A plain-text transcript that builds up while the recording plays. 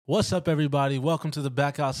What's up, everybody? Welcome to the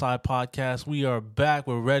Back Outside Podcast. We are back.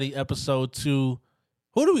 We're ready. Episode 2.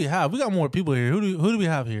 Who do we have? We got more people here. Who do we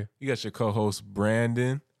have here? You got your co-host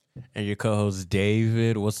Brandon. And your co-host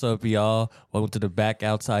David. What's up, y'all? Welcome to the Back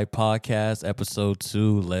Outside Podcast, episode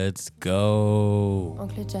 2. Let's go.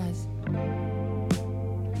 Oncle Jazz.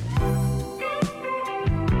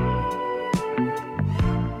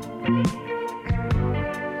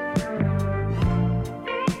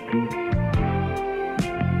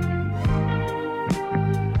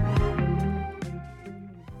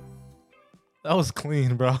 That was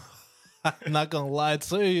clean, bro. I'm not gonna lie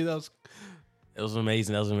to you. It was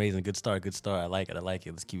amazing. That was amazing. Good start. I like it.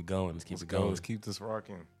 Let's keep going. Let's keep it going. Let's keep this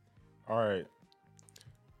rocking. All right.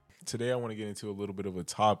 Today I want to get into a little bit of a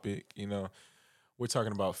topic. We're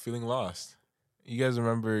talking about feeling lost. You guys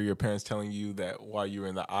remember your parents telling you that while you were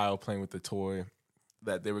in the aisle playing with the toy,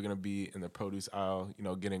 that they were going to be in the produce aisle,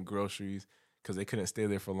 getting groceries because they couldn't stay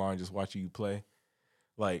there for long just watching you play?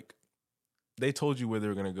 Like, they told you where they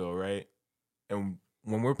were going to go, right? And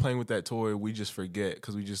when we're playing with that toy, we just forget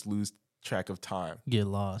because we just lose track of time. Get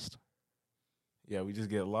lost. Yeah, we just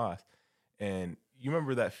get lost. And you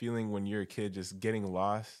remember that feeling when you're a kid just getting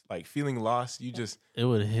lost? Like, feeling lost, It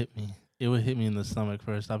would hit me. It would hit me in the stomach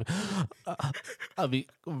first. Bro,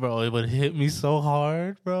 it would hit me so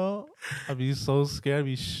hard, bro. I'd be so scared. I'd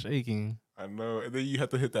be shaking. I know. And then you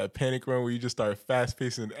have to hit that panic run where you just start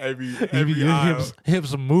fast-pacing every Your aisle.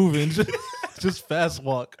 hips moving. Just fast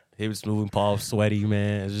walk. Hips moving, palms sweaty,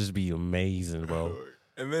 man. It just be amazing, bro.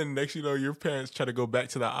 And then next you know, your parents try to go back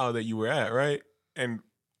to the aisle that you were at, right? And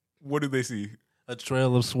what do they see? A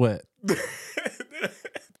trail of sweat.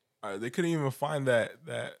 All right, they couldn't even find that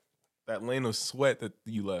lane of sweat that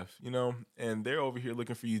you left, And they're over here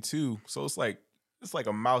looking for you too. So it's like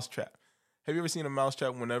a mouse trap. Have you ever seen a mouse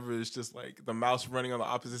trap whenever it's just like the mouse running on the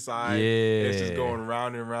opposite side? Yeah. It's just going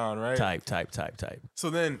round and round, right? Type.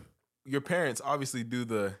 So then your parents obviously do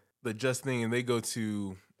the just thing and they go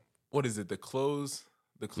to, what is it, the close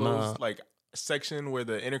like section where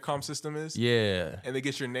the intercom system is? Yeah. And they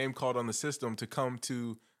get your name called on the system to come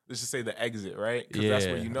to, let's just say, the exit, right? Because Yeah. that's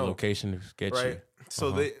where you know. Location to get right? you.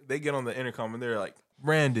 So they get on the intercom and they're like,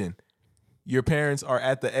 Brandon, your parents are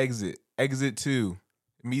at the exit 2.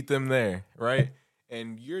 Meet them there, right?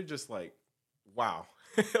 And you're just like, wow.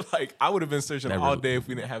 Like, I would have been searching all day if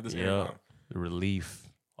we didn't have this intercom. The relief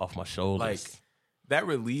off my shoulders. Like, that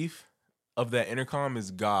relief of that intercom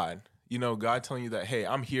is God. God telling you that, hey,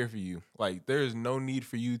 I'm here for you. Like, there is no need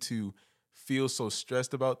for you to feel so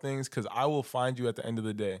stressed about things because I will find you at the end of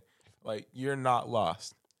the day. Like, you're not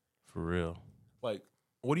lost. For real. Like,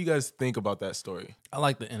 what do you guys think about that story? I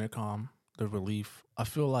like the intercom, the relief. I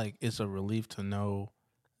feel like it's a relief to know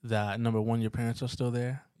that, number one, your parents are still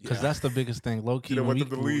there. Because that's the biggest thing. Low key, You don't want them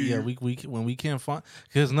to leave. Yeah, when we can't find,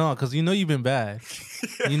 because you've been bad.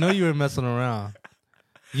 You know you were messing around.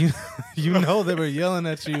 You know they were yelling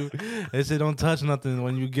at you. They said don't touch nothing.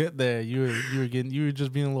 When you get there, you were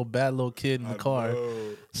just being a little bad little kid in the car.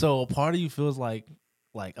 know. So a part of you feels like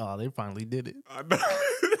oh, they finally did it. I know.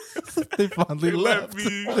 They finally left.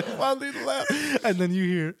 me. They finally left. And then you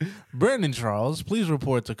hear, Brandon Charles, please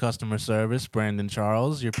report to customer service. Brandon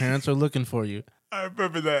Charles, your parents are looking for you. I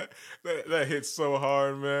remember that hit so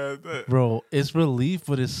hard, man. Bro, it's relief,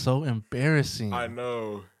 but it's so embarrassing. I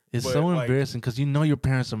know. It's But, so like, embarrassing because you know your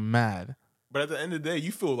parents are mad. But at the end of the day,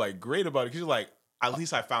 you feel like great about it because you're like, at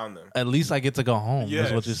least I found them. At least I get to go home.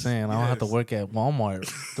 That's what you're Yes, saying. I don't have to yes. work at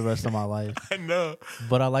Walmart the rest of my life. I know.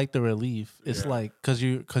 But I like the relief. It's Yeah. like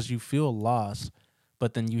because you feel lost,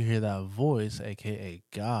 but then you hear that voice, aka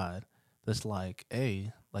God, that's like,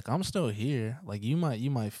 hey, like I'm still here. Like you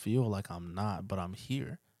might feel like I'm not, but I'm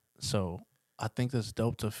here. So I think that's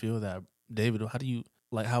dope to feel that. David,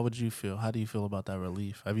 how would you feel? How do you feel about that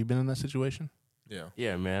relief? Have you been in that situation? Yeah.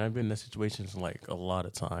 Yeah, man, I've been in that situations like a lot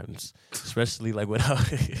of times, especially like when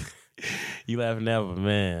you laughing now, but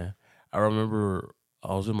man, I remember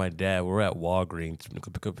I was with my dad. We were at Walgreens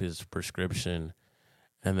to pick up his prescription,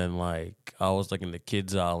 and then like I was like in the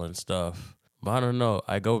kids aisle and stuff. But I don't know.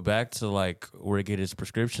 I go back to like where he get his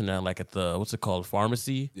prescription at, like at the what's it called,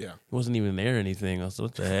 pharmacy. Yeah. He wasn't even there or anything. I was like,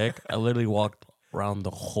 what the heck? I literally walked around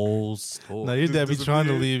the whole store. No, your dad be trying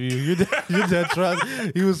to leave you. Your dad tried.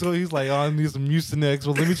 He's like, oh, I need some Mucinex.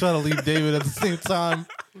 Well, let me try to leave David at the same time.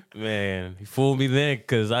 Man, he fooled me then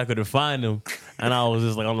because I couldn't find him. And I was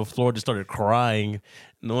just like on the floor, just started crying.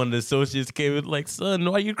 And one of the associates came in like, son,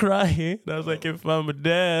 why you crying? And I was like, I can't find my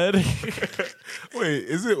dad. Wait,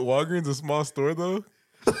 is it Walgreens a small store though?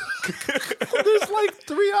 There's like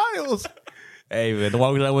 3 aisles. Hey, man, the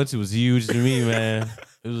Walgreens I went to was huge to me, man.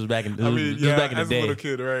 It was back in. It I was, mean, it was yeah, back in the as day. a little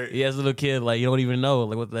kid, right? Yeah, as a little kid, like you don't even know,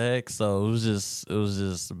 like what the heck. So it was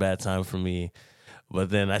just a bad time for me. But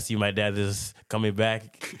then I see my dad just coming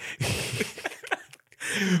back.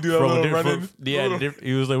 You do a little running.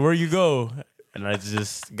 He was like, "Where you go?" And I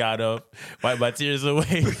just got up, wiped my tears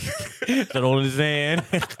away, started holding his hand.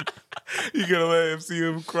 You gonna let him see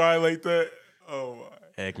him cry like that? Oh my.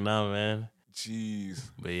 Heck no, man. Jeez.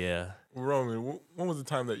 But yeah, Roman, when was the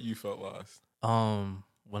time that you felt lost?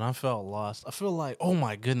 When I felt lost, I feel like, oh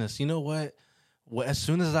my goodness, you know what? As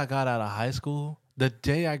soon as I got out of high school, the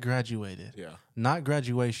day I graduated, Yeah. not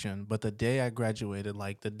graduation, but the day I graduated,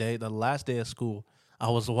 like the last day of school, I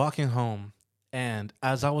was walking home. And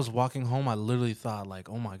as I was walking home, I literally thought like,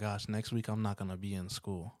 oh my gosh, next week I'm not going to be in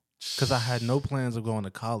school. Because I had no plans of going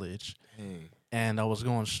to college. Hey. And I was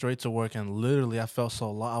going straight to work. And literally I felt so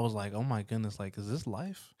lost. I was like, oh my goodness, like, is this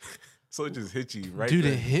life? So it just hit you right Dude,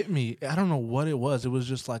 there. it hit me. I don't know what it was. It was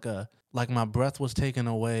just like my breath was taken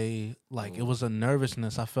away. Like it was a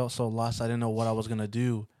nervousness. I felt so lost. I didn't know what I was going to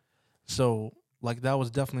do. So like that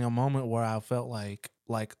was definitely a moment where I felt like,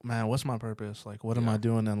 man, what's my purpose? Like, what am I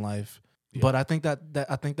doing in life? Yeah. But I think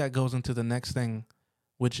that goes into the next thing,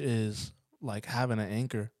 which is like having an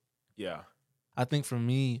anchor. Yeah. I think for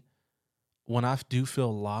me, when I do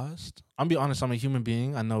feel lost, I'm be honest, I'm a human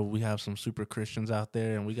being. I know we have some super Christians out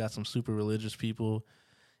there and we got some super religious people.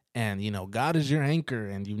 And, you know, God is your anchor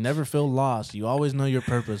and you never feel lost. You always know your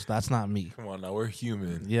purpose. That's not me. Come on now, we're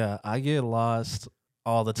human. Yeah, I get lost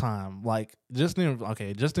all the time. Like, just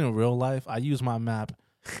in real life, I use my map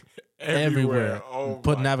everywhere. Oh,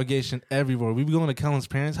 Put my. navigation everywhere. We be going to Kellen's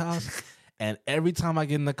parents' house, and every time I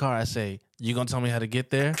get in the car, I say, "You gonna tell me how to get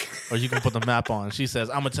there, or you gonna put the map on?" She says,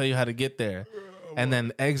 "I'm gonna tell you how to get there." And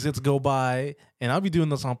then exits go by, and I'll be doing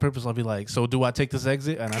this on purpose. I'll be like, "So do I take this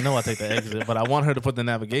exit?" And I know I take the exit, but I want her to put the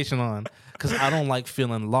navigation on because I don't like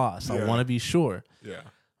feeling lost. I Yeah. want to be sure. Yeah.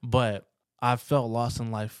 But I felt lost in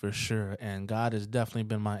life for sure, and God has definitely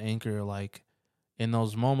been my anchor. Like in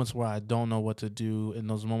those moments where I don't know what to do, in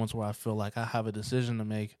those moments where I feel like I have a decision to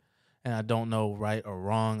make, and I don't know right or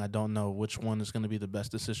wrong. I don't know which one is going to be the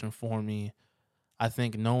best decision for me. I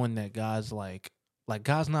think knowing that God's like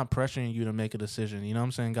God's not pressuring you to make a decision. You know what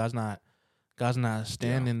I'm saying? God's not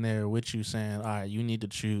standing there with you saying, "All right, you need to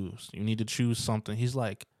choose. You need to choose something." He's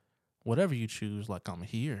like, "Whatever you choose, like I'm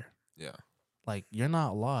here." Yeah. Like you're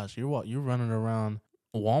not lost. You're running around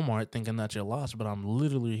Walmart thinking that you're lost, but I'm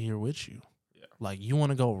literally here with you. Yeah. Like you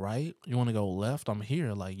want to go right, you want to go left, I'm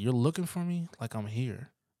here. Like you're looking for me, like I'm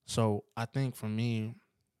here. So I think for me,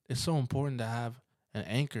 it's so important to have an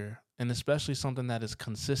anchor, and especially something that is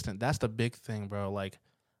consistent. That's the big thing, bro. Like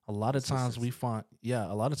a lot of times we find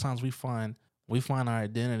our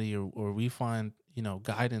identity or we find, you know,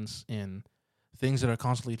 guidance in things that are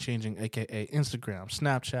constantly changing, aka Instagram,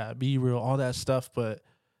 Snapchat, Be Real, all that stuff, but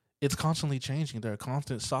it's constantly changing. There are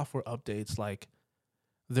constant software updates, like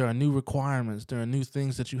there are new requirements, there are new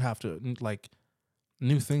things that you have to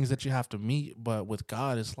meet, but with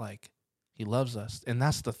God it's like he loves us, and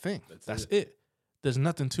that's the thing. That's it. There's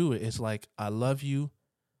nothing to it. It's like I love you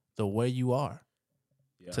the way you are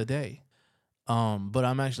today. But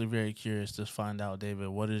I'm actually very curious to find out, David,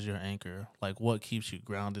 what is your anchor? Like what keeps you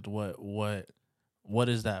grounded? What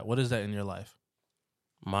is that? What is that in your life?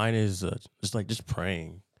 mine is just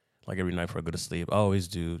praying, like every night before I go to sleep. I always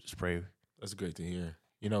do. Just pray. That's great to hear.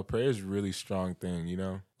 You know, prayer is a really strong thing, you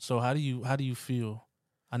know? So how do you feel?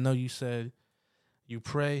 I know you said you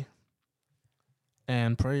pray,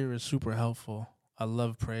 and prayer is super helpful. I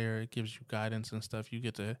love prayer. It gives you guidance and stuff. You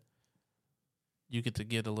get to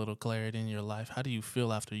get a little clarity in your life. How do you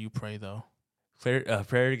feel after you pray, though?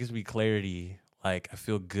 Prayer gives me clarity. Like I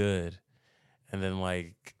feel good, and then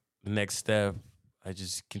like the next step, I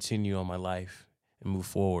just continue on my life and move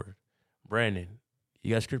forward. Brandon,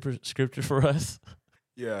 you got scripture for us?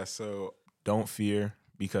 Yeah, so don't fear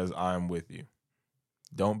because I am with you.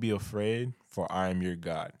 Don't be afraid, for I am your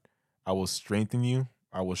God. I will strengthen you.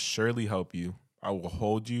 I will surely help you. I will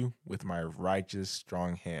hold you with my righteous,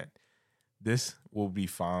 strong hand. This will be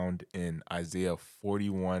found in Isaiah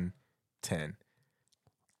 41:10.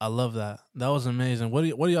 I love that. That was amazing. What do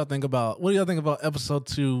y'all think about episode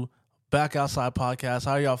 2, Back Outside Podcast?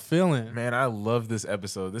 How are y'all feeling? Man, I love this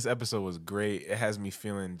episode. This episode was great. It has me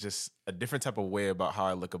feeling just a different type of way about how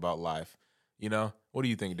I look about life. You know? What do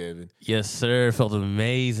you think, David? Yes, sir. It felt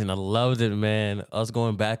amazing. I loved it, man. Us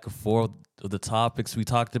going back and forth with the topics we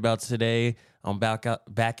talked about today on Back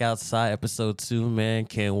Outside episode 2, man.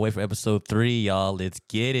 Can't wait for episode 3, y'all. Let's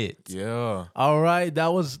get it. Yeah. All right, that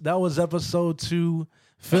was episode 2,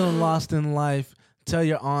 Feeling Lost in Life. Tell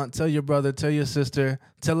your aunt, tell your brother, tell your sister,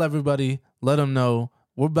 tell everybody, let them know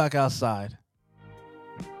We're back outside.